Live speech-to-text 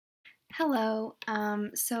Hello.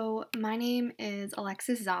 So my name is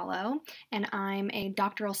Alexis Zollo, and I'm a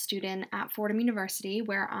doctoral student at Fordham University,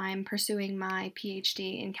 where I'm pursuing my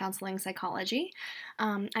Ph.D. in counseling psychology.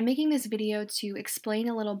 I'm making this video to explain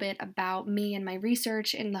a little bit about me and my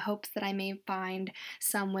research in the hopes that I may find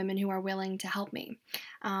some women who are willing to help me.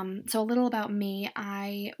 So a little about me.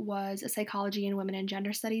 I was a psychology and women and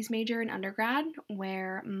gender studies major in undergrad,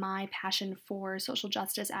 where my passion for social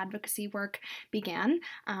justice advocacy work began.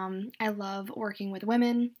 I love working with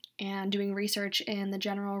women and doing research in the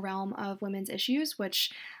general realm of women's issues,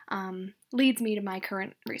 which leads me to my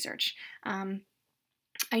current research.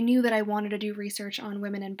 I knew that I wanted to do research on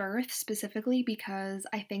women and birth specifically because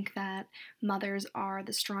I think that mothers are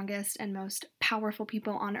the strongest and most powerful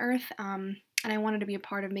people on earth. And I wanted to be a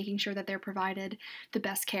part of making sure that they're provided the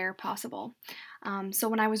best care possible. So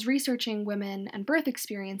when I was researching women and birth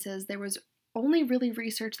experiences, there was only really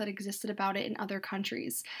research that existed about it in other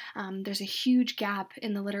countries. There's a huge gap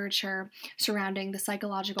in the literature surrounding the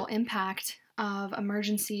psychological impact of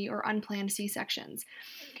emergency or unplanned C-sections.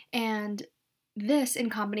 And this, in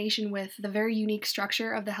combination with the very unique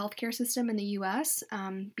structure of the healthcare system in the US,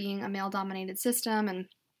 being a male-dominated system, and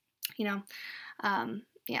you know,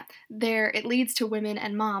 it leads to women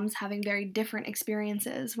and moms having very different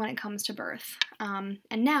experiences when it comes to birth. And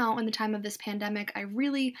now, in the time of this pandemic, I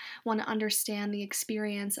really want to understand the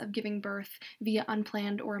experience of giving birth via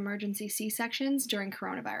unplanned or emergency C-sections during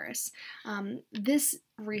coronavirus. This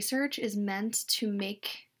research is meant to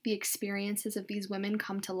make the experiences of these women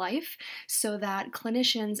come to life so that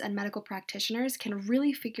clinicians and medical practitioners can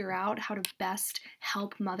really figure out how to best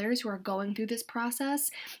help mothers who are going through this process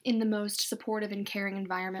in the most supportive and caring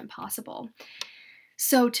environment possible.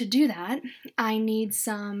 So to do that, I need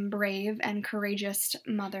some brave and courageous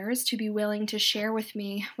mothers to be willing to share with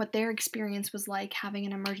me what their experience was like having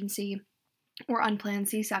an emergency or unplanned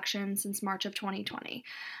C-section since March of 2020.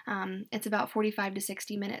 It's about 45 to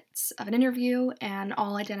 60 minutes of an interview, and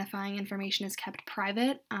all identifying information is kept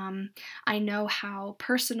private. I know how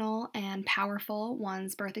personal and powerful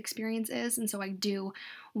one's birth experience is, and so I do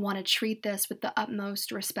want to treat this with the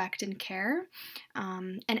utmost respect and care.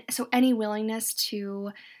 And so any willingness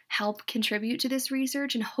to help contribute to this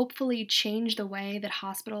research and hopefully change the way that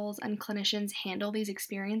hospitals and clinicians handle these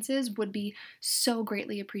experiences would be so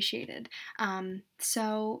greatly appreciated.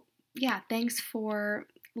 Thanks for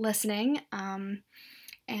listening.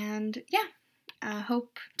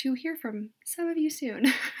 Hope to hear from some of you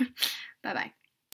soon. Bye-bye.